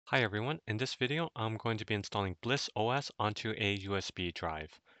Hi everyone, in this video I'm going to be installing Bliss OS onto a USB drive.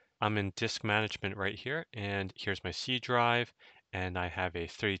 I'm in disk management right here, and here's my C drive, and I have a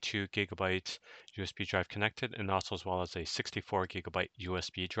 32 gigabyte USB drive connected, and also as well as a 64 gigabyte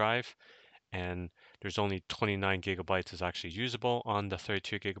USB drive. And there's only 29 gigabytes is actually usable on the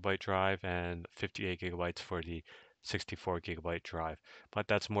 32 gigabyte drive and 58 gigabytes for the 64 gigabyte drive, but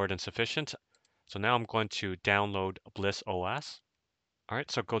that's more than sufficient. So now I'm going to download Bliss OS. All right,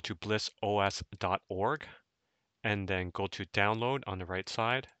 so go to BlissOS.org and then go to download on the right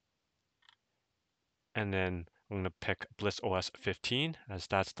side. And then I'm going to pick BlissOS 15 as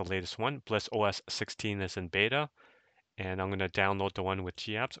that's the latest one. BlissOS 16 is in beta. And I'm going to download the one with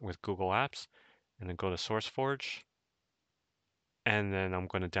GApps, with Google Apps, and then go to SourceForge. And then I'm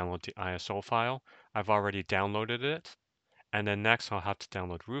going to download the ISO file. I've already downloaded it. And then next I'll have to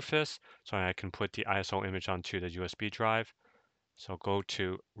download Rufus so I can put the ISO image onto the USB drive. So go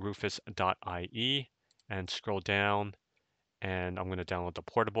to rufus.ie and scroll down, and I'm going to download the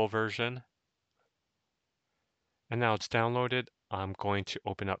portable version. And now it's downloaded. I'm going to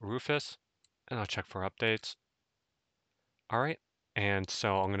open up Rufus and I'll check for updates. All right. And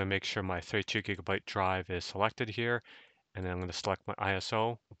so I'm going to make sure my 32 gigabyte drive is selected here. And then I'm going to select my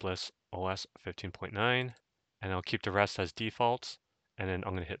ISO, Bliss OS 15.9, and I'll keep the rest as defaults. And then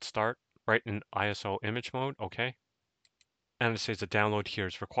I'm going to hit start, right in ISO image mode. Okay. And it says the download here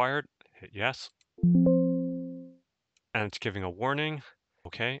is required. Hit yes. And it's giving a warning.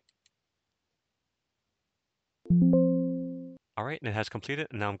 Okay. All right, and it has completed.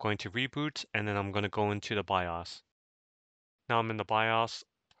 And now I'm going to reboot, and then I'm going to go into the BIOS. Now I'm in the BIOS,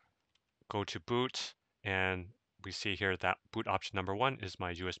 go to boot, and we see here that boot option number 1 is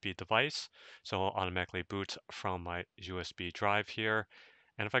my USB device. So I'll automatically boot from my USB drive here.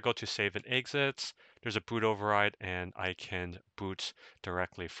 And if I go to save and exit, there's a boot override, and I can boot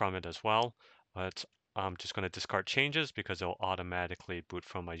directly from it as well. But I'm just going to discard changes because it'll automatically boot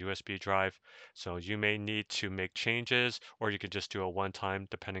from my USB drive. So you may need to make changes, or you could just do a one-time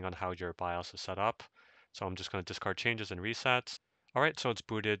depending on how your BIOS is set up. So I'm just going to discard changes and reset. All right, so it's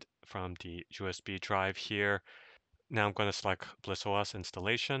booted from the USB drive here. Now I'm going to select BlissOS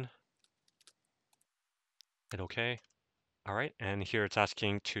installation. Hit OK. All right, and here it's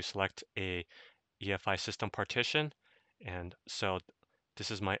asking to select a EFI system partition. And so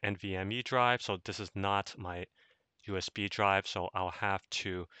this is my NVMe drive, so this is not my USB drive, so I'll have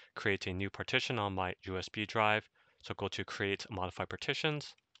to create a new partition on my USB drive. So go to create modify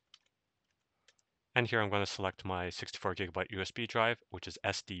partitions. And here I'm going to select my 64 gigabyte USB drive, which is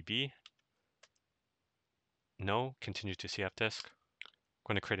SDB. No, continue to CF disk.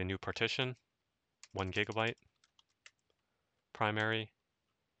 I'm going to create a new partition, 1 gigabyte, primary,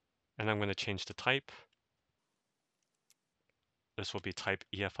 and I'm going to change the type. This will be type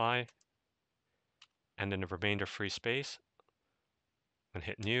EFI, and then the remainder free space. I'm going to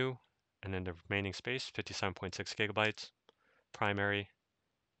hit new, and then the remaining space, 57.6 gigabytes, primary,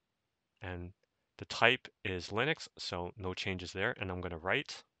 and the type is Linux, so no changes there, and I'm going to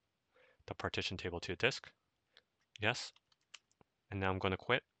write the partition table to a disk. Yes, and now I'm going to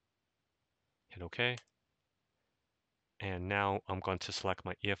quit, hit OK. And now I'm going to select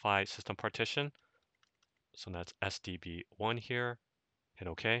my EFI system partition. So that's SDB1 here. Hit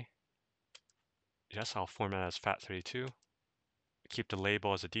OK. Yes, I'll format as FAT32. Keep the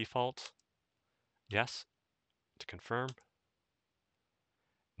label as a default. Yes, to confirm.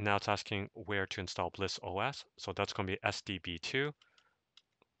 Now it's asking where to install Bliss OS. So that's going to be SDB2,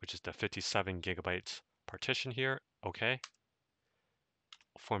 which is the 57 gigabytes partition here. OK.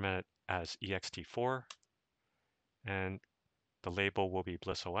 Format it as ext4. And the label will be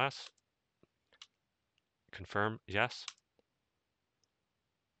Bliss OS. Confirm, yes.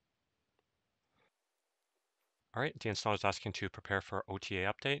 All right, the installer is asking to prepare for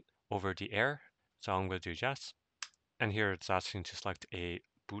OTA update over the air. So I'm going to do yes. And here it's asking to select a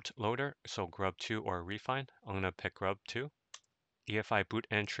bootloader, so Grub2 or Refine. I'm going to pick Grub2. EFI boot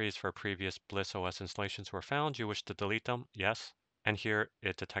entries for previous Bliss OS installations were found. You wish to delete them? Yes. And here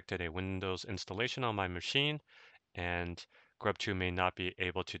it detected a Windows installation on my machine, and Grub2 may not be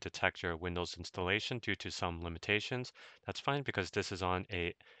able to detect your Windows installation due to some limitations. That's fine because this is on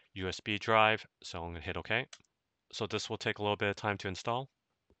a USB drive, so I'm going to hit OK. So this will take a little bit of time to install.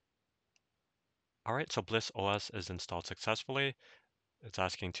 All right, so Bliss OS is installed successfully. It's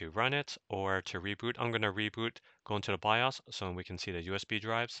asking to run it or to reboot. I'm going to reboot, go into the BIOS so we can see the USB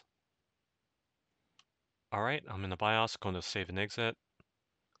drives. All right, I'm in the BIOS, going to save and exit.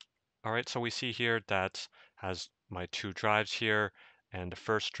 All right, so we see here that has my 2 drives here, and the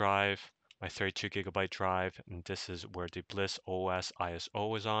first drive my 32 GB drive, and this is where the Bliss OS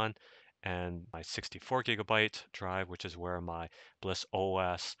ISO is on, and my 64 GB drive, which is where my Bliss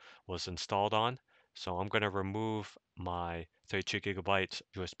OS was installed on. So I'm going to remove my 32 GB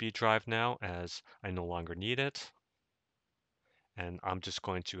USB drive now as I no longer need it. And I'm just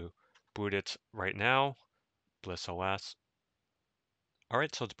going to boot it right now, Bliss OS. All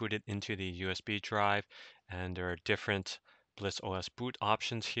right, so it's booted into the USB drive, and there are different Bliss OS boot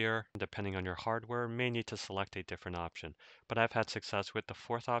options here. Depending on your hardware, may need to select a different option, but I've had success with the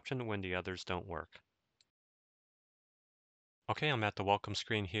fourth option when the others don't work. Okay, I'm at the welcome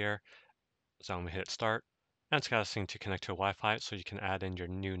screen here, so I'm gonna hit start. And it's asking to connect to Wi-Fi, so you can add in your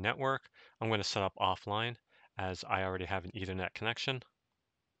new network. I'm gonna set up offline as I already have an Ethernet connection.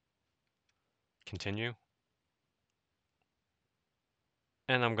 Continue.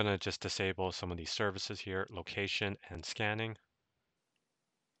 And I'm gonna just disable some of these services here, location and scanning,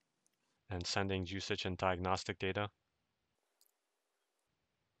 and sending usage and diagnostic data.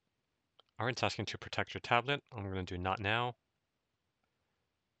 All right, it's asking to protect your tablet. I'm going to do not now.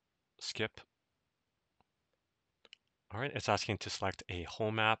 Skip. All right, it's asking to select a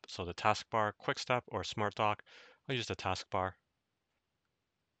home app. So the taskbar, quick step, or smart dock. I'll use the taskbar.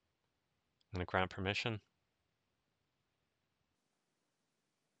 I'm going to grant permission.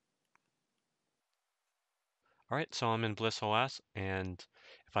 All right, so I'm in Bliss OS, and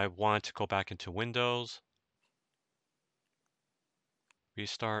if I want to go back into Windows,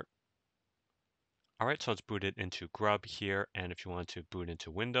 restart. All right, so it's booted into Grub here, and if you want to boot into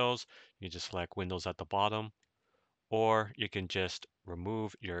Windows, you just select Windows at the bottom, or you can just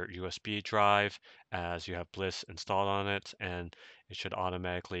remove your USB drive as you have Bliss installed on it, and it should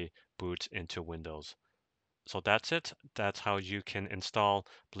automatically boot into Windows. So that's it. That's how you can install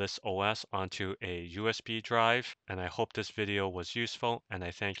Bliss OS onto a USB drive. And I hope this video was useful, and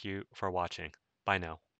I thank you for watching. Bye now.